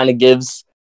 So it kind of gives,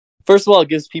 first of all, it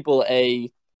gives people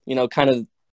a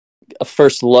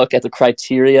first look at the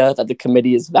criteria that the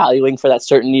committee is valuing for that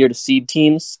certain year to seed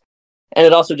teams. And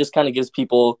it also just kind of gives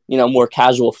people, more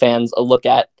casual fans a look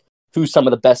at who some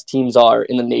of the best teams are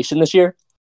in the nation this year.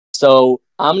 So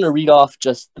I'm going to read off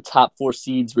just the top 4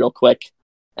 seeds real quick.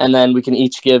 And then we can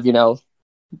each give, 1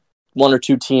 or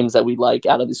 2 teams that we like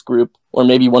out of this group, or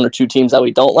maybe 1 or 2 teams that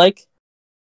we don't like.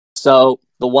 So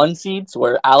the 1 seeds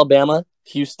were Alabama,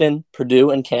 Houston,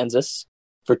 Purdue, and Kansas.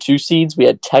 For 2 seeds, we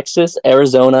had Texas,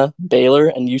 Arizona, Baylor,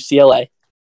 and UCLA.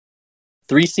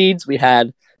 3 seeds, we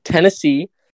had Tennessee,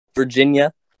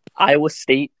 Virginia, Iowa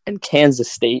State, and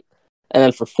Kansas State. And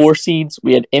then for 4 seeds,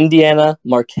 we had Indiana,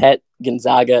 Marquette,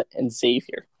 Gonzaga, and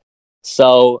Xavier.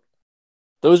 So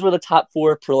those were the top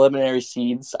 4 preliminary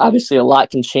seeds. Obviously, a lot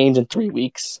can change in 3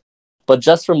 weeks. But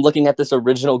just from looking at this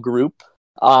original group,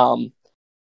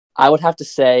 I would have to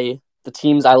say the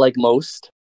teams I like most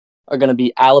are going to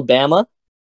be Alabama,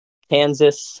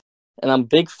 Kansas, and I'm a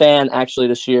big fan, actually,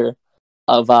 this year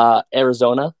of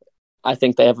Arizona. I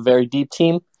think they have a very deep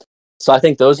team. So I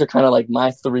think those are kind of like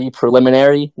my 3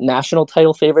 preliminary national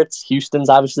title favorites. Houston's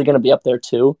obviously going to be up there,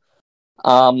 too.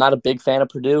 I'm not a big fan of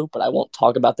Purdue, but I won't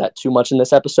talk about that too much in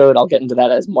this episode. I'll get into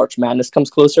that as March Madness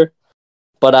comes closer.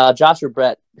 But Josh or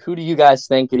Brett, who do you guys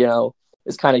think,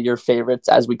 is kind of your favorites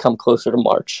as we come closer to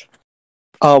March?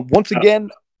 Once again,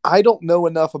 I don't know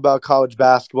enough about college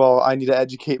basketball. I need to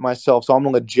educate myself, so I'm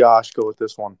going to let Josh go with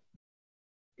this one.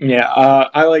 Yeah,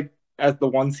 I like, as the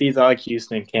 1 seeds, I like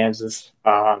Houston and Kansas.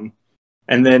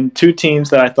 And then 2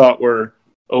 teams that I thought were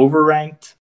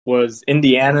overranked was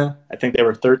Indiana. I think they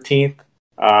were 13th.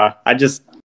 I just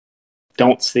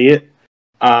don't see it.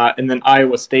 And then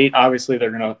Iowa State, obviously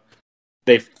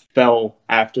they fell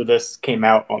after this came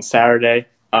out on Saturday.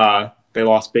 They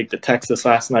lost big to Texas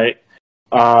last night.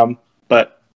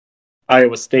 But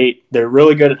Iowa State, they're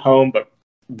really good at home, but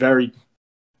very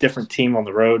different team on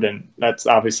the road. And that's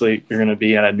obviously, you're going to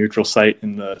be at a neutral site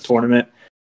in the tournament.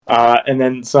 And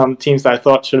then some teams that I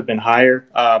thought should have been higher.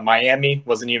 Miami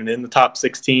wasn't even in the top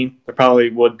 16. They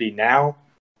probably would be now.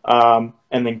 And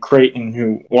then Creighton,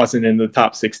 who wasn't in the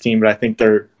top 16, but I think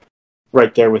they're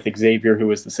right there with Xavier, who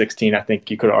was the 16. I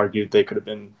think you could argue they could have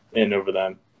been in over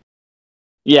them.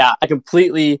 Yeah, I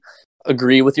completely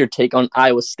agree with your take on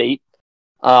Iowa State.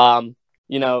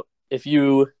 If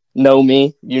you know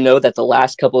me, you know that the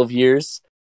last couple of years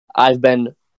I've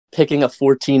been picking a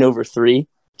 14 over 3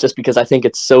 just because I think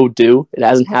it's so due. It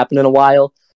hasn't happened in a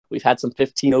while. We've had some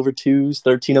 15 over 2s,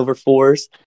 13 over 4s.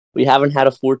 We haven't had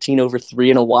a 14 over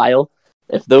 3 in a while.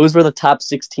 If those were the top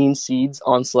 16 seeds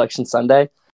on Selection Sunday,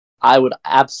 I would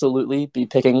absolutely be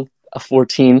picking a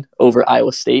 14 over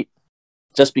Iowa State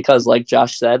just because, like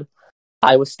Josh said,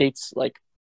 Iowa State's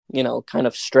kind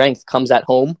of strength comes at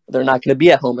home. They're not going to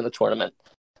be at home in the tournament.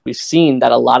 We've seen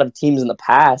that a lot of teams in the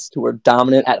past who are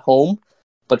dominant at home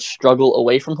but struggle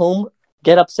away from home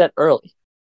get upset early.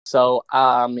 So,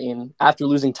 after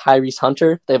losing Tyrese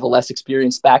Hunter, they have a less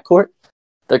experienced backcourt.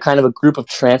 They're kind of a group of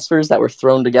transfers that were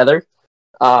thrown together.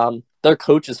 Their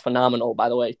coach is phenomenal, by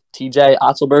the way. TJ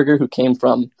Otzelberger, who came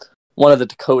from one of the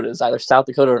Dakotas, either South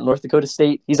Dakota or North Dakota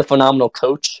State. He's a phenomenal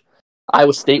coach.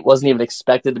 Iowa State wasn't even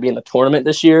expected to be in the tournament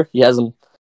this year. He has them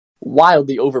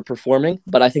wildly overperforming,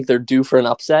 but I think they're due for an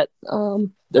upset.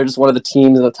 They're just one of the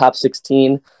teams in the top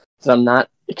 16 that I'm not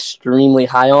extremely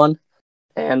high on.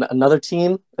 And another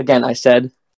team, again, I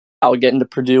said I would get into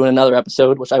Purdue in another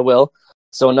episode, which I will.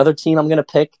 So another team I'm going to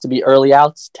pick to be early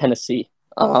outs, Tennessee.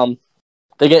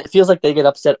 It feels like they get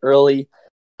upset early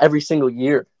every single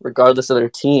year, regardless of their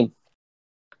team.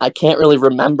 I can't really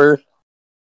remember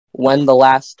when the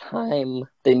last time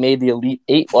they made the Elite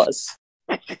Eight was.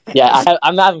 Yeah,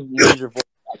 I'm having major voice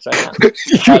cracks right now.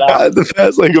 You had the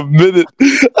past like a minute.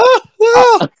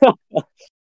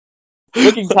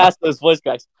 Looking past those voice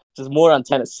cracks, just more on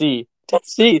Tennessee.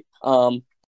 I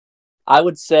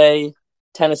would say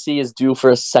Tennessee is due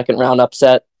for a second round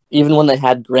upset. Even when they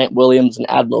had Grant Williams and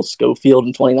Admiral Schofield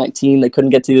in 2019, they couldn't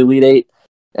get to the Elite Eight.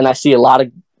 And I see a lot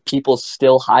of people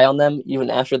still high on them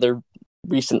even after their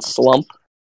recent slump.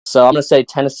 So I'm going to say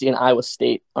Tennessee and Iowa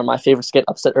State are my favorites to get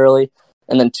upset early.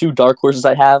 And then 2 dark horses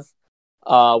I have.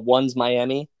 One's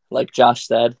Miami, like Josh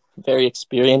said, very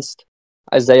experienced.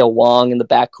 Isaiah Wong in the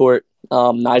backcourt.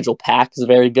 Nigel Pack is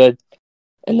very good.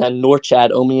 And then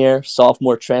Norchad Omier,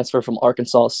 sophomore transfer from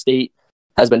Arkansas State,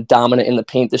 has been dominant in the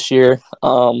paint this year.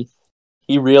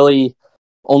 He really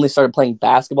only started playing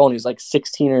basketball when he was like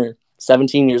 16 or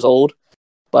 17 years old,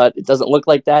 but it doesn't look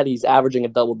like that. He's averaging a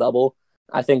double-double.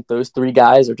 I think those 3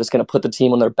 guys are just going to put the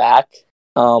team on their back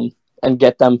and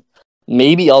get them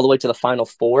maybe all the way to the Final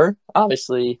Four.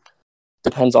 Obviously,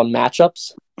 depends on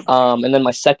matchups. And then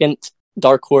my second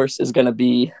dark horse is going to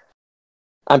be,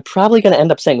 I'm probably going to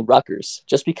end up saying Rutgers,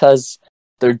 just because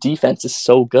their defense is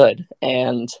so good,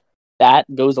 and that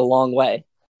goes a long way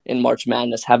in March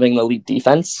Madness, having an elite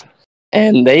defense.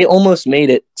 And they almost made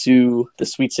it to the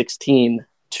Sweet 16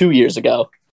 2 years ago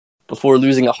before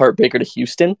losing a heartbreaker to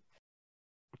Houston.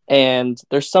 And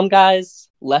there's some guys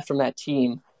left from that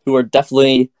team who are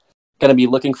definitely going to be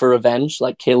looking for revenge,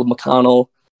 like Caleb McConnell,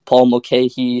 Paul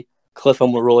Mulcahy, Cliff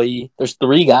Omoruyi. There's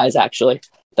 3 guys, actually,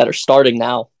 that are starting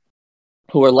now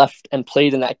who are left and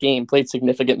played in that game, played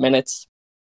significant minutes.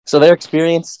 So they're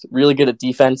experienced, really good at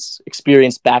defense,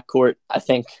 experienced backcourt, I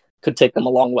think could take them a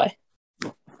long way.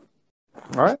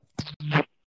 All right.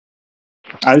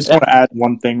 I just want to add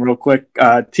one thing real quick.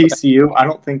 TCU, I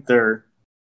don't think they're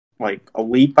like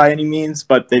elite by any means,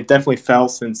 but they've definitely fell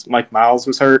since Mike Miles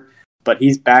was hurt. But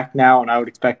he's back now, and I would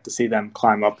expect to see them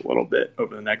climb up a little bit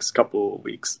over the next couple of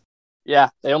weeks. Yeah,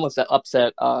 they almost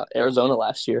upset Arizona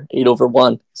last year,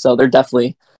 8-1. So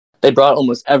they brought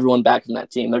almost everyone back from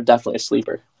that team. They're definitely a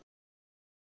sleeper.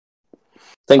 I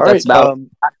think that's about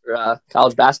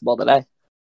college basketball today.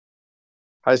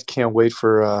 I just can't wait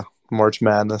for March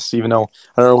Madness, even though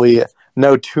I don't really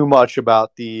know too much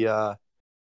about the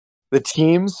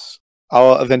teams.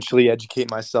 I'll eventually educate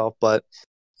myself, but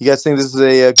you guys think this is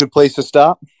a good place to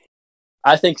stop?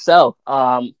 I think so.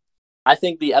 I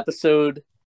think the episode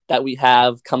that we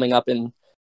have coming up in,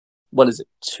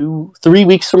 3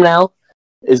 weeks from now,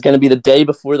 is going to be the day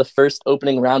before the first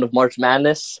opening round of March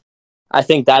Madness. I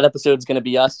think that episode is going to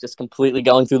be us just completely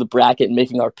going through the bracket and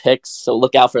making our picks, so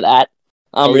look out for that.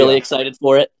 I'm really excited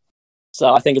for it.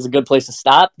 So I think it's a good place to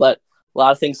stop, but a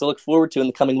lot of things to look forward to in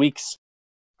the coming weeks.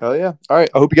 Oh, yeah. All right.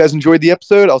 I hope you guys enjoyed the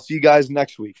episode. I'll see you guys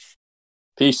next week.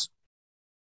 Peace.